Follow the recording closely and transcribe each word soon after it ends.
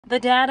The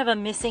dad of a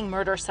missing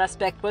murder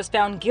suspect was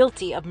found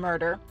guilty of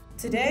murder.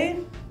 Today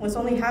was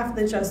only half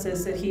the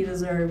justice that he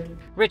deserved.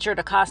 Richard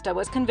Acosta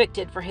was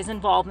convicted for his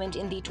involvement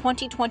in the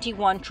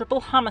 2021 triple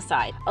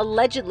homicide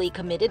allegedly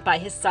committed by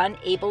his son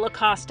Abel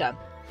Acosta.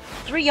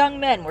 3 young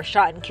men were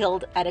shot and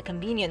killed at a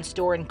convenience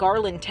store in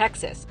Garland,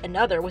 Texas.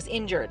 Another was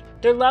injured.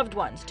 Their loved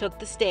ones took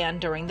the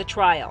stand during the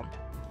trial.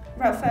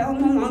 Rafael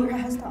no longer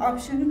has the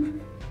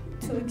option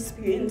to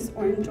experience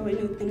or enjoy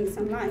new things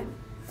in life.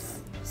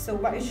 So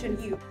why should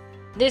you?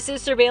 This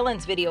is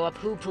surveillance video of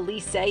who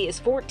police say is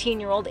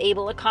 14-year-old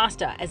Abel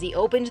Acosta as he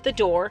opened the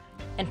door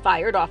and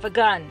fired off a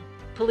gun.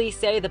 Police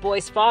say the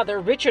boy's father,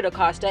 Richard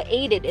Acosta,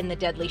 aided in the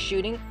deadly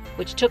shooting,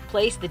 which took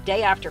place the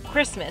day after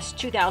Christmas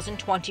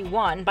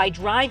 2021 by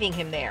driving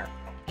him there.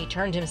 He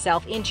turned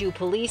himself into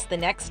police the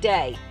next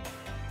day.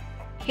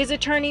 His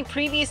attorney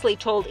previously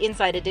told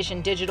Inside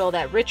Edition Digital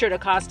that Richard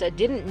Acosta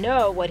didn't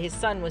know what his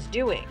son was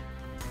doing.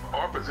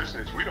 Our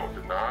position is we don't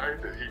deny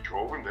that he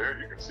drove him there.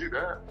 You can see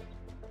that.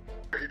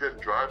 He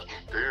didn't drive him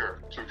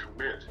there to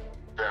commit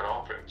that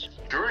offense.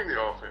 During the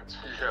offense,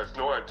 he has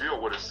no idea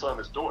what his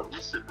son is doing.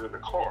 He's sitting in the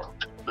car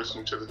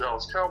listening to the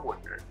Dallas Cowboy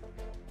game.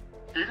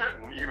 He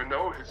didn't even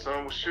know his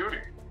son was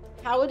shooting.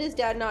 How would his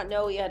dad not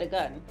know he had a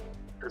gun?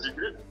 Because he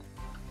didn't.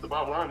 The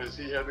bottom line is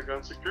he had the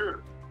gun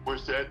secured.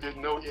 His dad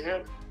didn't know he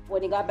had it.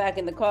 When he got back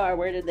in the car,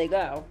 where did they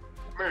go?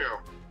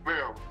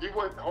 Ma'am, he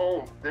went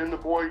home, then the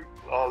boy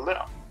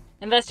left.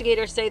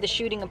 Investigators say the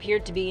shooting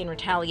appeared to be in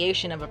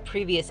retaliation of a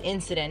previous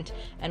incident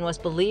and was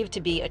believed to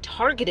be a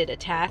targeted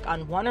attack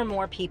on one or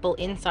more people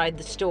inside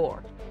the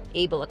store.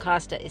 Abel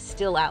Acosta is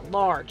still at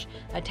large.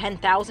 A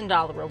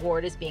 $10,000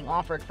 reward is being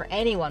offered for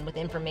anyone with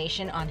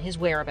information on his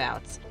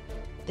whereabouts.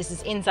 This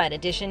is Inside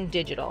Edition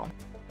Digital.